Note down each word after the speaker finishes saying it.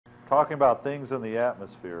talking about things in the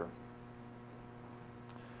atmosphere.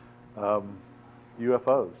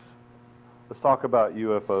 UFOs. Let's talk about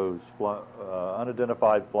UFOs,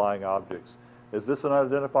 unidentified flying objects. Is this an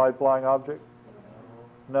unidentified flying object?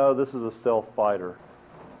 No, this is a stealth fighter.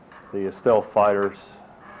 The stealth fighters,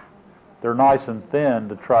 they're nice and thin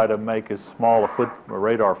to try to make as small a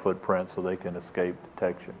radar footprint so they can escape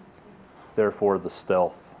detection. Therefore, the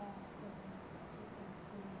stealth.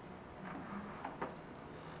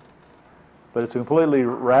 But it's a completely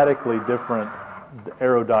radically different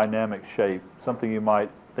aerodynamic shape, something you might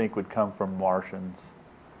think would come from Martians.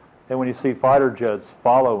 And when you see fighter jets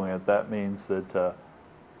following it, that means that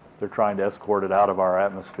they're trying to escort it out of our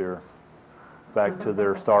atmosphere back to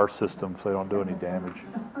their star system so they don't do any damage.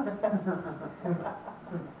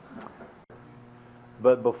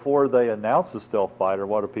 But before they announced the stealth fighter,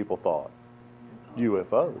 what do people thought?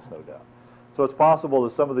 UFOs, no doubt. So it's possible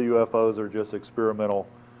that some of the UFOs are just experimental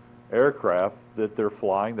aircraft that they're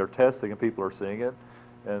flying, they're testing, and people are seeing it,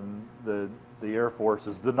 and the Air Force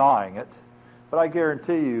is denying it. But I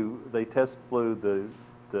guarantee you, they flew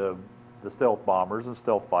the stealth bombers and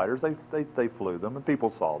stealth fighters. They flew them, and people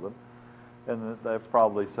saw them. And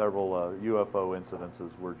probably several UFO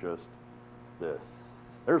incidences were just this.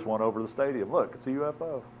 There's one over the stadium. Look, it's a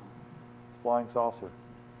UFO. Flying saucer.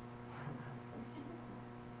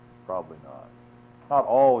 Probably not. Not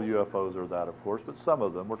all UFOs are that, of course, but some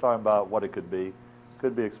of them. We're talking about what it could be. It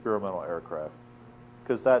could be experimental aircraft,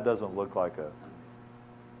 because that doesn't look like a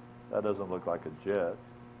jet.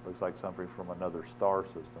 It looks like something from another star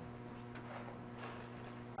system.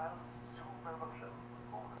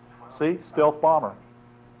 See, stealth bomber.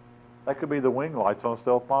 That could be the wing lights on a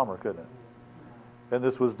stealth bomber, couldn't it? And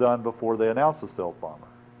this was done before they announced the stealth bomber.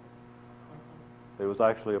 There was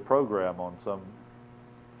actually a program on some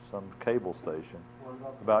cable station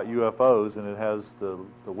about UFOs, and it has the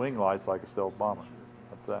wing lights like a stealth bomber.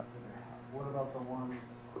 What's that? What about the ones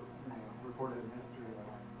recorded in history?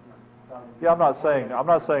 Yeah, I'm not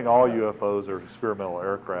saying all UFOs are experimental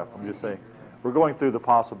aircraft. I'm just saying we're going through the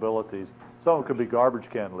possibilities. Some of them could be garbage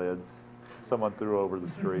can lids someone threw over the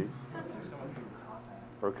street,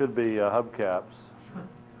 or it could be hubcaps.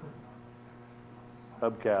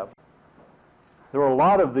 There were a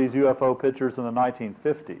lot of these UFO pictures in the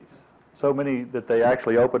 1950s. So many that they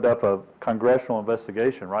actually opened up a congressional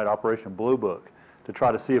investigation, right, Operation Blue Book, to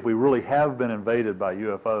try to see if we really have been invaded by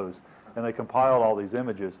UFOs. And they compiled all these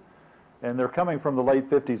images. And they're coming from the late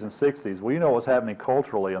 50s and 60s. Well, you know what's happening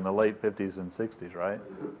culturally in the late 50s and 60s, right?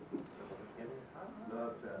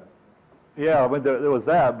 Yeah, I mean, there was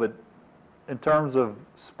that, but in terms of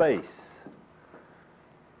space,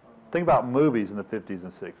 think about movies in the 50s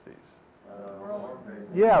and 60s.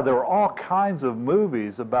 Yeah, there were all kinds of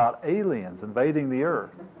movies about aliens invading the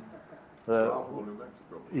Earth.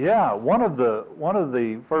 Yeah, one of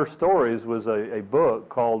the first stories was a book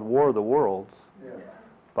called War of the Worlds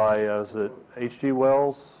by is it H.G.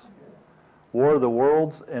 Wells? War of the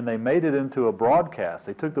Worlds, and they made it into a broadcast.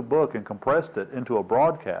 They took the book and compressed it into a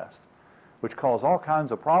broadcast, which caused all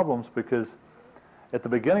kinds of problems because at the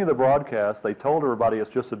beginning of the broadcast they told everybody it's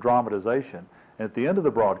just a dramatization, and at the end of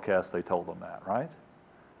the broadcast they told them that, right?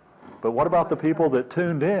 But what about the people that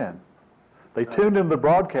tuned in? They tuned in the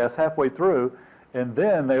broadcast halfway through, and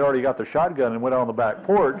then they already got their shotgun and went out on the back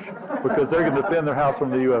porch because they're going to defend their house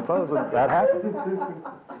from the UFOs, and that happened.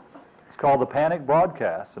 It's called the panic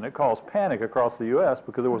broadcast, and it caused panic across the U.S.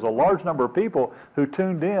 because there was a large number of people who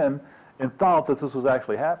tuned in and thought that this was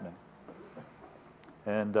actually happening.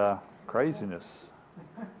 And craziness.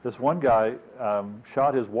 This one guy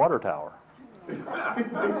shot his water tower,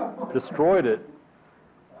 destroyed it.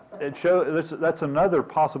 That's another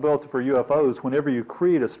possibility for UFOs. Whenever you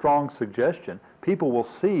create a strong suggestion, people will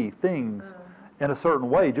see things in a certain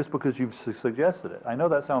way just because you've suggested it. I know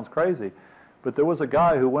that sounds crazy, but there was a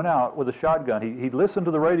guy who went out with a shotgun. He listened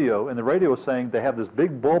to the radio, and the radio was saying they have this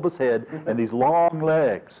big bulbous head and these long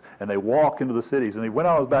legs, and they walk into the cities. And he went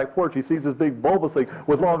out on his back porch. He sees this big bulbous thing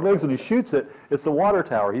with long legs, and he shoots it. It's the water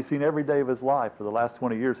tower he's seen every day of his life for the last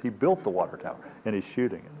 20 years. He built the water tower, and he's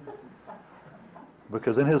shooting it.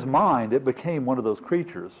 Because in his mind, it became one of those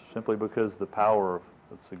creatures simply because the power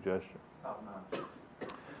of suggestion.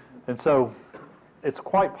 And so it's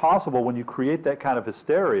quite possible when you create that kind of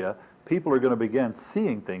hysteria, people are going to begin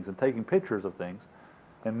seeing things and taking pictures of things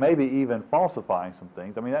and maybe even falsifying some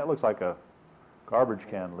things. I mean, that looks like a garbage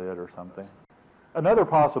can lid or something. Another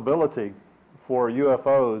possibility for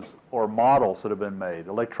UFOs or models that have been made,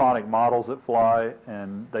 electronic models that fly,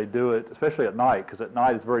 and they do it especially at night, because at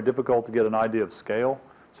night it's very difficult to get an idea of scale.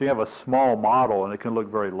 So you have a small model and it can look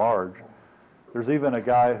very large. There's even a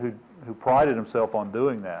guy who prided himself on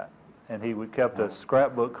doing that. and he kept a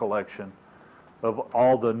scrapbook collection of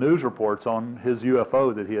all the news reports on his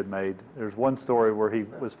UFO that he had made. There's one story where he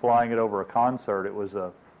was flying it over a concert. It was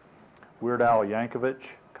a Weird Al Yankovic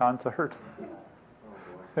concert,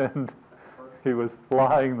 and he was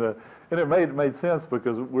flying and it made sense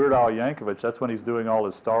because Weird Al Yankovic, that's when he's doing all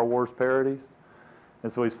his Star Wars parodies,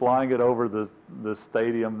 and so he's flying it over the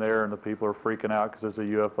stadium there, and the people are freaking out because there's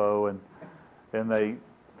a UFO, and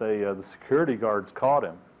the security guards caught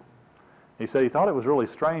him. He said he thought it was really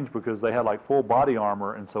strange because they had like full body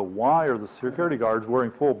armor, and so why are the security guards wearing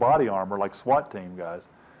full body armor like SWAT team guys?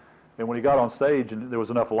 And when he got on stage and there was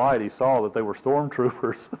enough light, he saw that they were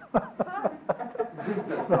stormtroopers.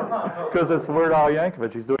 Because it's Weird Al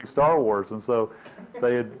Yankovic, he's doing Star Wars, and so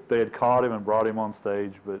they had caught him and brought him on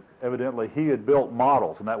stage. But evidently he had built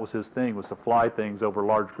models, and that was his thing, was to fly things over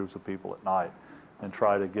large groups of people at night and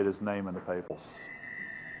try to get his name in the papers.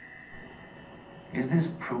 Is this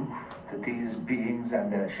proof that these beings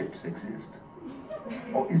and their ships exist?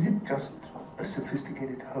 Or is it just a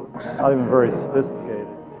sophisticated hoax? Not even very sophisticated.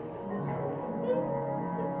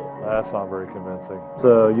 That's not very convincing. It's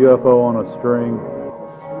a UFO on a string.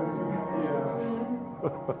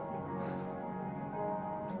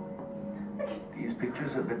 These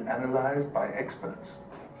pictures have been analyzed by experts.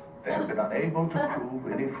 They have been unable to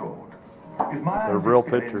prove any fraud. If They're real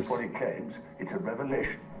pictures. What he claims, it's a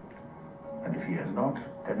revelation. And if he has not,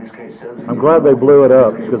 then this case serves. I'm glad they blew it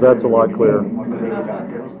up because that's a lot clearer.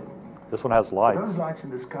 This one has lights. Those lights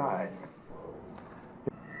in the sky.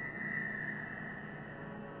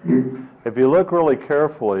 If you look really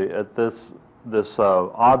carefully at this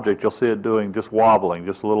object, you'll see it doing just wobbling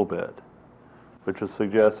just a little bit, which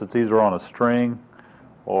suggests it's either on a string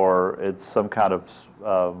or it's some kind of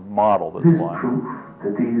model that's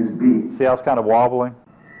flying. See how it's kind of wobbling?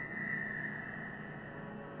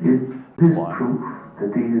 Is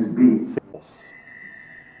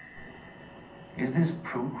this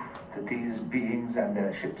proof that these beings and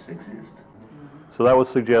their ships exist? So that would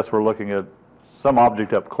suggest we're looking at some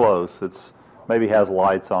object up close. It's maybe has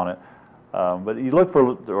lights on it, but you look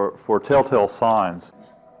for telltale signs.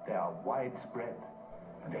 They are widespread,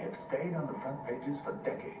 and they have stayed on the front pages for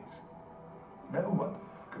decades. No one.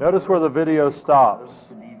 Notice where the video stops.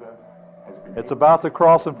 It's about to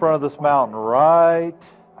cross in front of this mountain, right.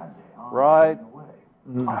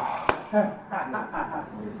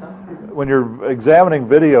 When you're examining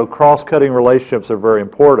video, cross-cutting relationships are very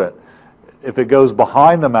important. If it goes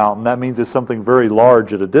behind the mountain, that means it's something very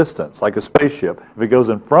large at a distance, like a spaceship. If it goes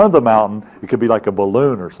in front of the mountain, it could be like a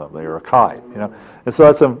balloon or something, or a kite, you know. And so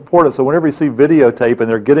that's important. So whenever you see videotape and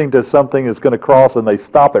they're getting to something that's going to cross and they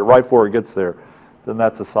stop it right before it gets there, then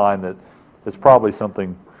that's a sign that it's probably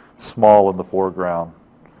something small in the foreground,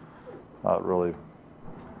 not really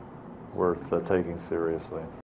worth taking seriously.